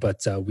time,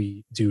 but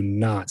we do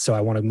not. So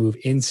I want to move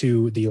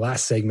into the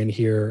last segment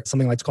here,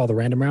 something I like to call the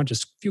random round.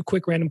 Just a few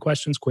quick random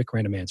questions, quick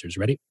random answers.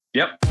 Ready?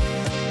 Yep.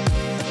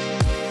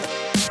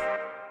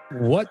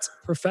 What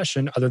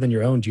profession other than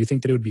your own do you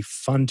think that it would be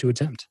fun to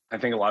attempt? I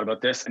think a lot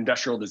about this.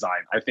 Industrial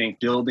design. I think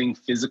building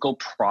physical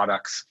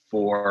products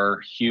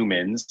for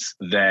humans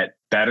that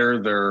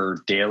better their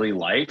daily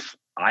life,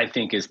 I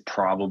think is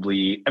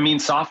probably,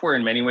 software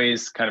in many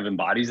ways kind of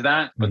embodies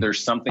that, but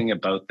there's something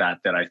about that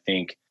I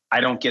think I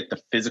don't get the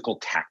physical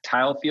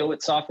tactile feel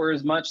with software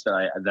as much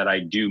that I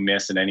do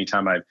miss. And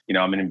anytime I'm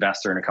an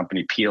investor in a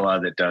company, Pila,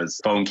 that does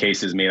phone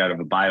cases made out of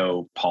a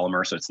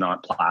biopolymer. So it's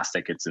not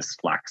plastic, it's this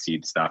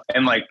flaxseed stuff.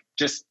 And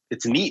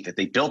it's neat that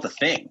they built a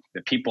thing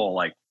that people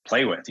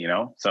play with,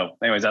 So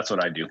anyways, that's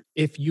what I do.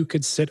 If you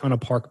could sit on a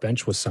park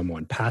bench with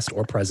someone, past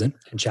or present,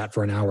 and chat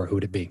for an hour, who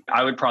would it be?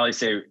 I would probably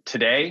say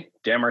today,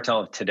 Dan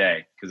Martell of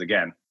today, because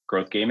again,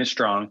 growth game is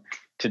strong.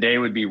 Today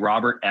would be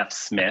Robert F.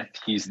 Smith.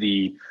 He's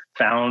the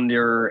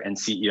founder and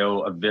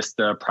CEO of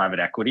Vista Private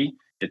Equity.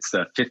 It's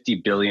the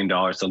 $50 billion,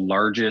 the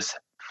largest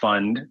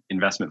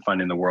investment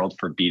fund in the world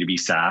for B2B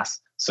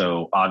SaaS.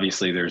 So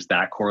obviously there's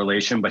that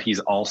correlation, but he's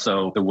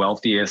also the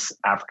wealthiest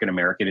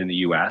African-American in the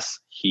US.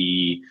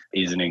 He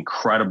is an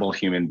incredible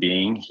human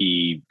being.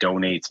 He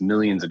donates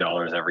millions of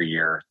dollars every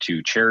year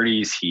to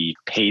charities. He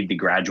paid the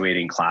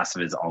graduating class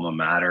of his alma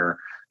mater,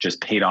 just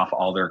paid off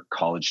all their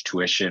college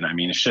tuition. I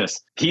mean,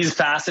 he's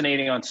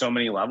fascinating on so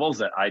many levels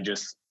that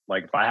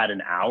if I had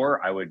an hour,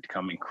 I would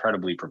come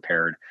incredibly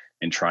prepared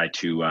and try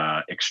to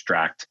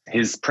extract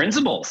his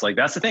principles.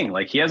 That's the thing.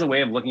 He has a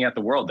way of looking at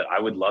the world that I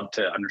would love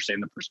to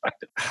understand the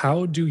perspective.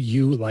 How do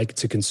you like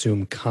to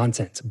consume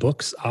content?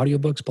 Books,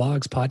 audiobooks,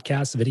 blogs,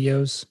 podcasts,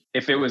 videos?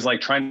 If it was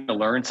trying to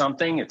learn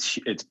something, it's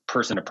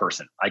person to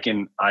person.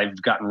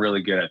 I've gotten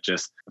really good at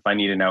just, if I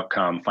need an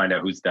outcome, find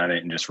out who's done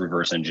it and just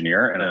reverse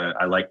engineer. And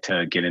I like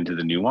to get into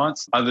the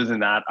nuance. Other than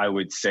that, I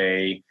would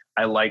say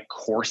I like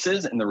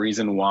courses. And the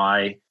reason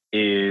why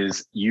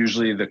is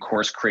usually the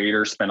course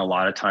creators spend a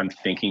lot of time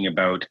thinking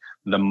about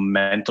the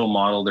mental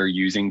model they're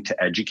using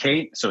to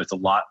educate. So it's a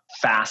lot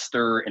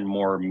faster and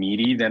more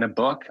meaty than a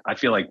book. I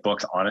feel like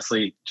books,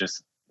 honestly,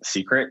 just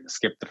secret,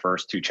 skip the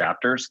first 2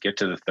 chapters, get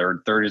to the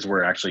third. Third is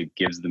where it actually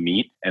gives the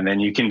meat. And then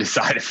you can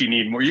decide if you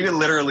need more. You can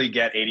literally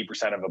get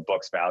 80% of a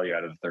book's value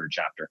out of the third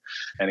chapter.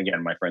 And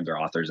again, my friends are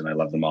authors and I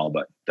love them all,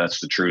 but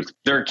that's the truth.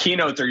 Their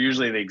keynotes are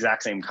usually the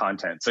exact same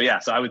content. So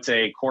I would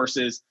say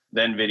courses,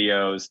 then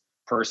videos.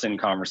 Person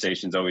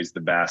conversation is always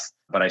the best,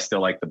 but I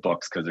still like the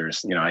books because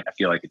there's, I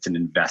feel like it's an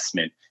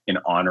investment in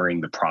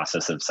honoring the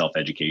process of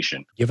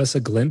self-education. Give us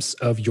a glimpse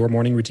of your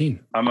morning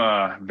routine. I'm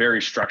a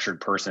very structured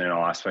person in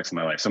all aspects of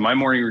my life. So my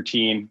morning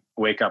routine,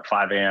 wake up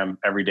 5 a.m.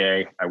 every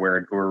day. I wear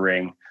an Oura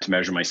ring to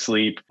measure my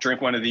sleep.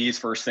 Drink one of these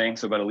first thing.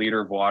 So about a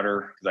liter of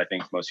water, because I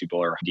think most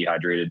people are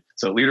dehydrated.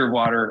 So a liter of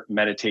water,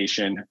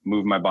 meditation,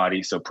 move my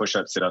body. So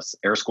push-ups, sit-ups,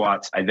 air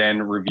squats. I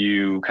then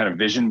review kind of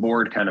vision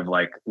board, kind of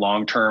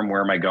long-term,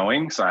 where am I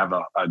going? So I have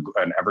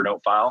an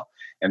Evernote file.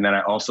 And then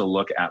I also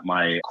look at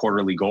my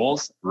quarterly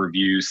goals,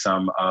 review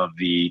some of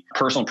the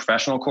personal and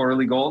professional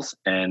quarterly goals.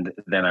 And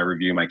then I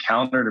review my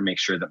calendar to make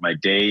sure that my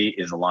day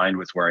is aligned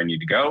with where I need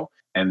to go.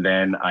 And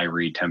then I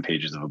read 10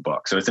 pages of a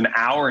book. So it's an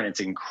hour and it's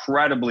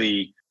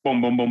incredibly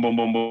boom, boom, boom, boom,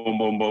 boom, boom,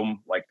 boom,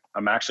 boom.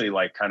 I'm actually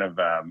kind of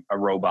a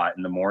robot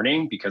in the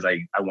morning because I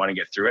want to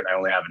get through it. I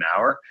only have an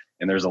hour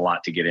and there's a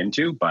lot to get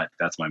into, but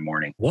that's my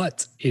morning.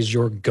 What is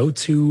your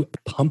go-to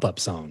pump-up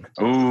song?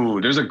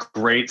 Oh, there's a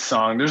great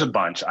song. There's a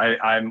bunch.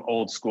 I'm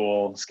old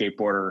school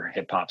skateboarder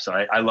hip hop. So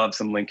I love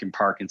some Linkin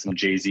Park and some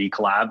Jay-Z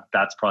collab.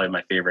 That's probably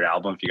my favorite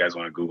album. If you guys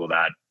want to Google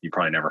that, you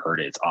probably never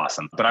heard it. It's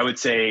awesome. But I would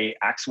say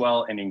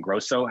Axwell and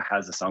Ingrosso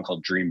has a song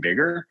called Dream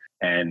Bigger.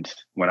 And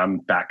when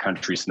I'm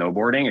backcountry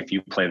snowboarding, if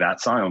you play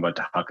that song, I'm about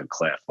to huck a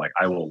cliff.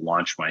 I will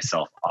launch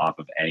myself off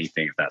of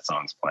anything if that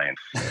song's playing.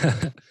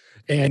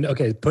 And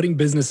okay, putting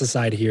business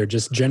aside here,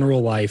 just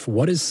general life,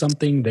 what is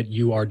something that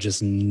you are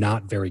just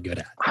not very good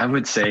at? I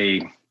would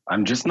say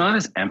I'm just not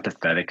as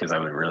empathetic as I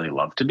would really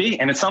love to be.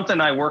 And it's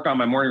something I work on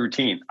my morning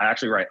routine. I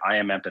actually write, I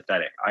am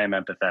empathetic. I am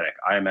empathetic.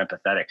 I am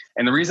empathetic.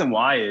 And the reason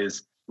why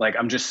is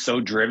I'm just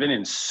so driven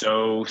and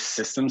so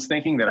systems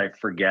thinking that I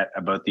forget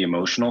about the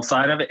emotional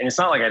side of it. And it's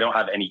not like I don't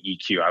have any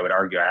EQ. I would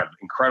argue I have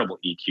incredible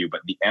EQ,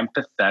 but the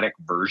empathetic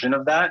version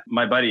of that,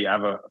 my buddy, I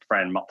have a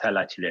friend, Martell,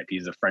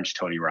 he's a French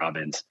Tony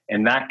Robbins.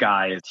 And that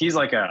guy, he's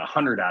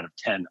 100 out of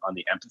 10 on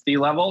the empathy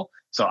level.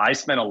 So I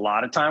spent a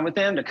lot of time with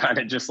him to kind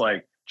of just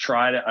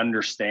try to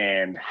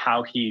understand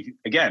how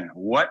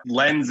what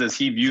lens does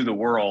he view the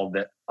world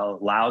that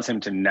allows him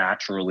to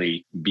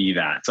naturally be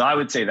that. So I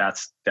would say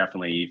that's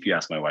definitely, if you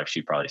ask my wife,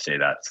 she'd probably say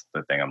that's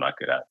the thing I'm not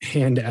good at.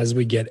 And as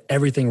we get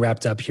everything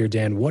wrapped up here,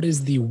 Dan, what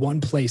is the one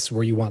place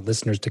where you want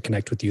listeners to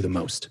connect with you the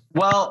most?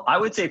 Well, I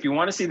would say if you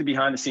want to see the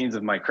behind the scenes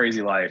of my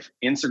crazy life,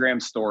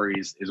 Instagram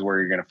stories is where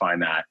you're going to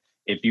find that.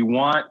 If you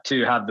want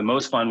to have the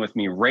most fun with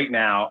me right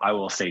now, I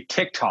will say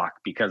TikTok,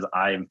 because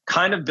I've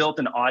kind of built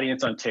an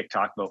audience on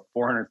TikTok, about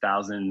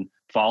 400,000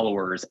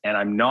 followers, and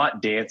I'm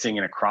not dancing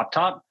in a crop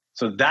top.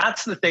 So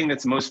that's the thing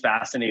that's most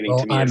fascinating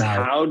to me. I'm is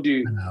out.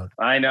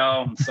 I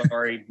know, I'm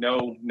sorry,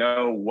 no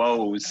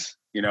woes,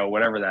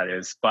 whatever that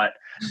is. But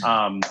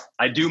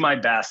I do my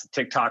best.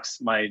 TikTok's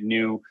my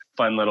new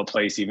fun little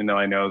place, even though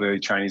I know the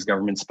Chinese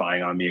government's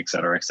spying on me, et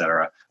cetera, et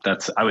cetera.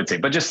 That's, I would say,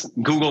 but just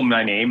Google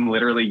my name,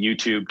 literally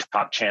YouTube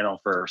top channel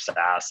for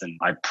SaaS. And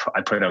I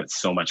put out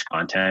so much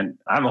content.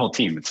 I have a whole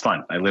team. It's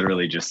fun. I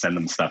literally just send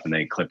them stuff and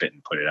they clip it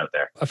and put it out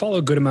there. I follow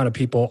a good amount of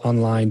people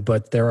online,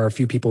 but there are a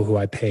few people who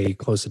I pay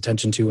close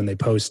attention to when they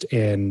post.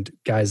 And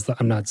guys,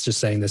 I'm not just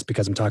saying this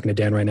because I'm talking to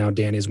Dan right now.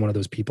 Dan is one of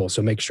those people.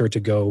 So make sure to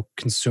go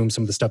consume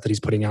some of the stuff that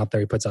he's putting out there.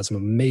 He puts out some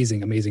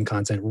amazing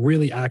content,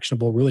 really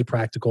actionable, really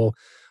practical,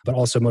 but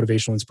also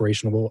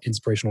motivational,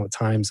 inspirational at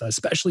times,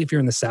 especially if you're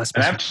in the SaaS.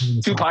 And I have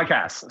two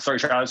podcasts. Sorry,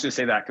 Charlie, I was going to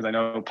say that because I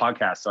know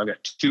podcasts. So I've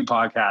got 2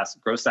 podcasts,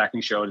 Growth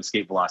Stacking Show and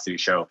Escape Velocity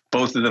Show.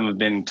 Both of them have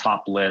been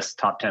top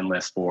 10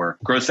 lists for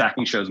Growth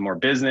Stacking Show is more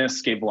business.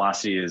 Escape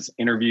Velocity is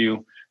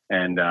interview.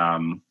 And I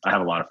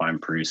have a lot of fun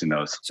producing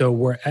those. So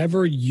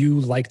wherever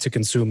you like to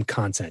consume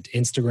content,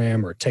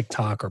 Instagram or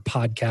TikTok or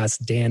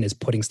podcasts, Dan is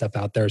putting stuff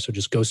out there. So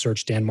just go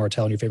search Dan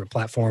Martell on your favorite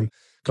platform.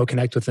 Go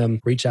connect with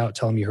him, reach out,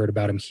 tell him you heard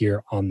about him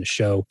here on the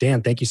show.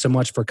 Dan, thank you so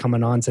much for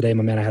coming on today,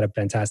 my man. I had a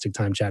fantastic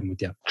time chatting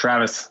with you.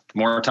 Travis,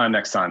 more time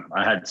next time.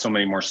 I had so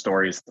many more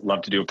stories.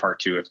 Love to do a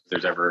part 2 if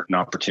there's ever an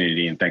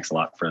opportunity. And thanks a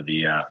lot for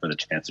the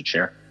chance to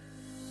share.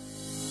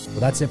 Well,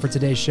 that's it for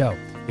today's show.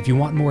 If you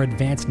want more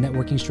advanced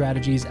networking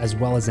strategies as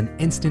well as an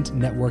instant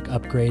network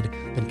upgrade,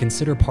 then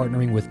consider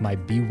partnering with my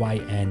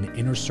BYN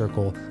Inner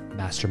Circle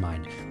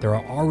Mastermind. There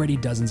are already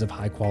dozens of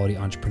high-quality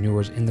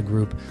entrepreneurs in the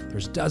group.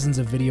 There's dozens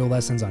of video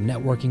lessons on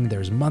networking.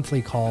 There's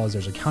monthly calls.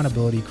 There's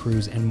accountability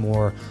crews and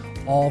more,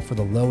 all for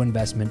the low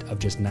investment of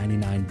just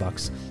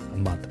 $99 a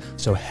month.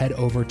 So head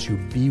over to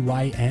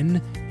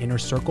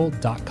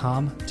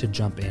byninnercircle.com to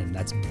jump in.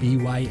 That's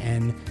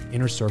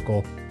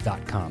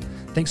byninnercircle.com.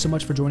 Thanks so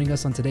much for joining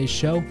us on today's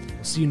show.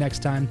 We'll see you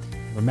next time.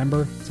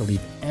 Remember to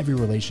leave every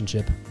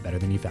relationship better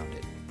than you found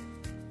it.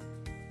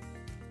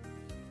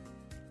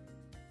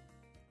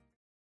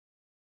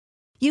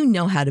 You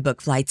know how to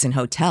book flights and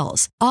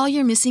hotels. All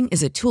you're missing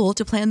is a tool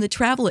to plan the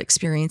travel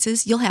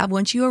experiences you'll have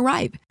once you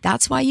arrive.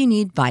 That's why you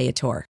need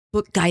Viator.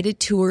 Book guided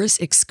tours,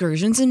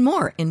 excursions, and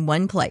more in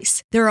one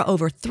place. There are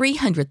over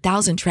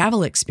 300,000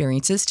 travel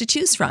experiences to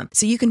choose from,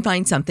 so you can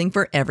find something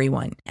for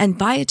everyone. And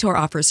Viator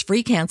offers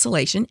free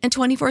cancellation and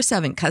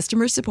 24/7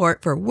 customer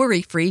support for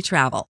worry-free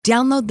travel.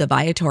 Download the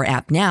Viator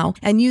app now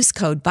and use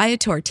code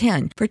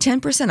Viator10 for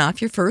 10%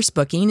 off your first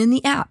booking in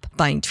the app.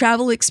 Find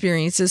travel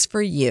experiences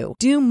for you.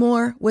 Do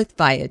more with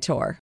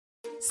Viator.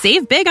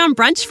 Save big on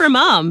brunch for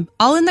mom,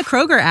 all in the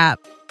Kroger app.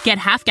 Get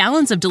half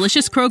gallons of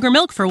delicious Kroger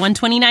milk for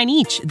 $1.29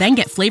 each. Then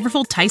get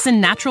flavorful Tyson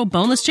natural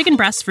boneless chicken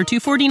breasts for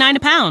 $2.49 a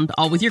pound,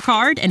 all with your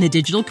card and a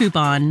digital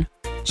coupon.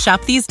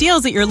 Shop these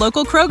deals at your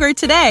local Kroger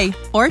today,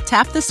 or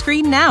tap the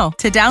screen now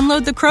to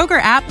download the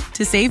Kroger app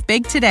to save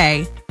big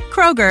today.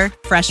 Kroger,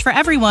 fresh for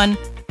everyone.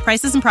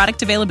 Prices and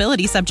product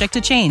availability subject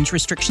to change.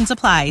 Restrictions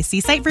apply.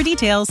 See site for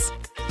details.